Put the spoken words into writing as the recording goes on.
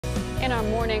In our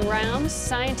morning rounds,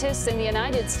 scientists in the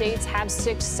United States have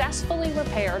successfully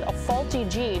repaired a faulty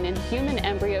gene in human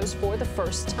embryos for the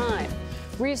first time.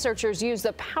 Researchers use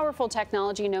the powerful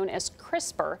technology known as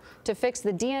CRISPR to fix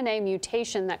the DNA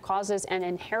mutation that causes an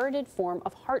inherited form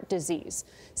of heart disease.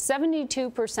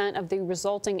 72% of the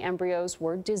resulting embryos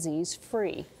were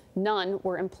disease-free. None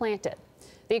were implanted.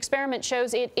 The experiment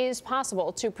shows it is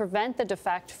possible to prevent the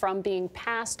defect from being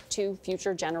passed to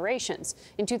future generations.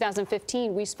 In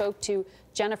 2015, we spoke to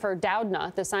Jennifer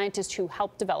Doudna, the scientist who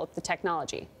helped develop the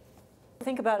technology.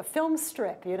 Think about a film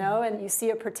strip, and you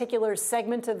see a particular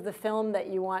segment of the film that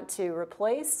you want to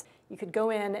replace. You could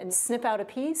go in and snip out a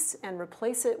piece and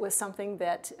replace it with something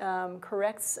that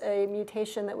corrects a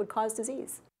mutation that would cause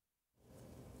disease.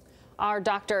 Our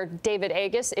Dr. David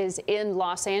Agus is in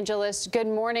Los Angeles. Good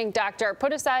morning, doctor.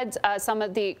 Put aside some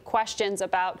of the questions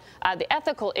about the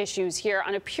ethical issues here.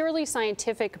 On a purely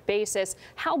scientific basis,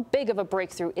 how big of a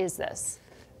breakthrough is this?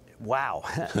 Wow.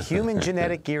 Human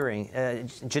genetic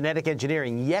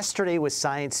engineering. Yesterday was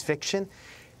science fiction,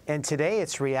 and today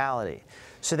it's reality.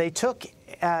 So they took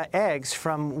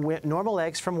normal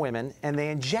eggs from women, and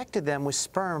they injected them with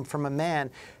sperm from a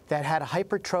man that had a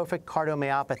hypertrophic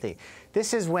cardiomyopathy.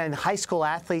 This is when high school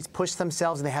athletes push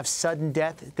themselves and they have sudden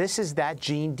death. This is that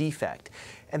gene defect.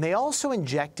 And they also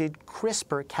injected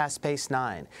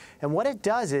CRISPR-Cas9. And what it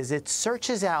does is it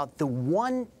searches out the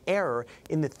one error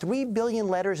in the 3 billion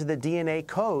letters of the DNA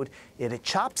code. It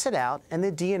chops it out, and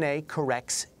the DNA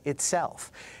corrects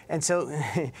itself. And so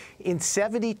in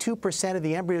 72% of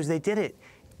the embryos, they did it.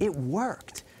 It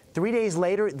worked. 3 days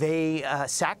later, they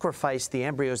sacrificed the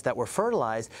embryos that were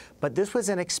fertilized, but this was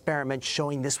an experiment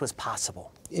showing this was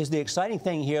possible. Is the exciting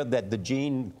thing here that the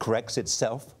gene corrects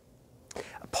itself?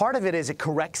 Part of it is it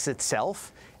corrects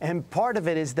itself, and part of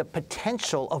it is the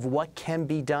potential of what can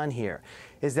be done here.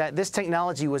 Is that this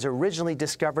technology was originally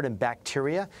discovered in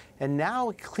bacteria, and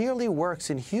now it clearly works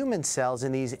in human cells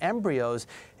in these embryos,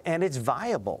 and it's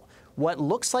viable. What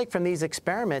looks like from these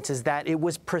experiments is that it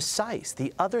was precise.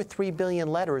 The other 3 billion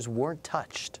letters weren't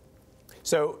touched.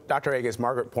 So, Dr. Agus,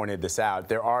 Margaret pointed this out.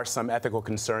 There are some ethical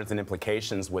concerns and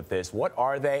implications with this. What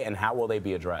are they, and how will they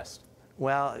be addressed?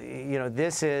 Well,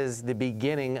 this is the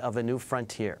beginning of a new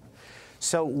frontier.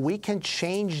 So we can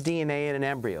change DNA in an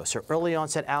embryo. So early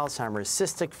onset Alzheimer's,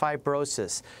 cystic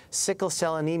fibrosis, sickle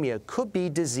cell anemia could be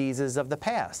diseases of the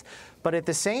past. But at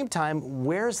the same time,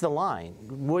 where's the line?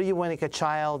 What do you want to make a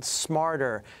child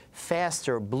smarter,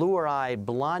 faster, bluer-eyed,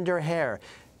 blonder hair?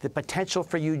 The potential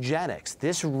for eugenics.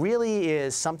 This really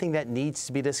is something that needs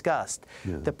to be discussed.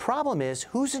 Yeah. The problem is,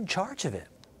 who's in charge of it?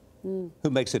 Who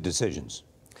makes the decisions?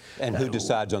 And who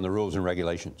decides on the rules and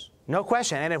regulations? No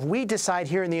question. And if we decide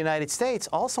here in the United States,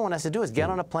 all someone has to do is get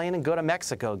on a plane and go to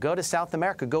Mexico, go to South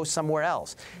America, go somewhere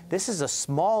else. This is a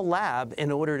small lab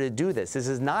in order to do this. This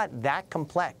is not that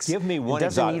complex. Give me one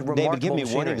example. David, give me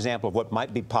one example of what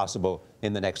might be possible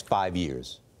in the next 5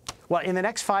 years. Well, in the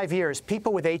next 5 years,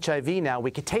 people with HIV now,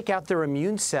 we could take out their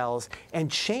immune cells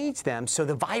and change them so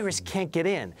the virus can't get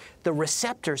in. The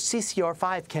receptor,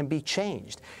 CCR5, can be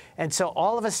changed. And so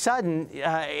all of a sudden,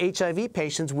 HIV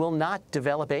patients will not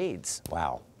develop AIDS.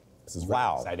 Wow. This is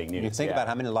really exciting news. You think about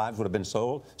how many lives would have been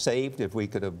saved if we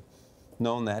could have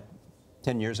known that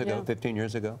 10 years ago, 15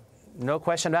 years ago? No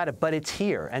question about it, but it's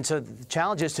here. And so the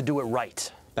challenge is to do it right.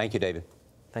 Thank you, David.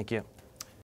 Thank you.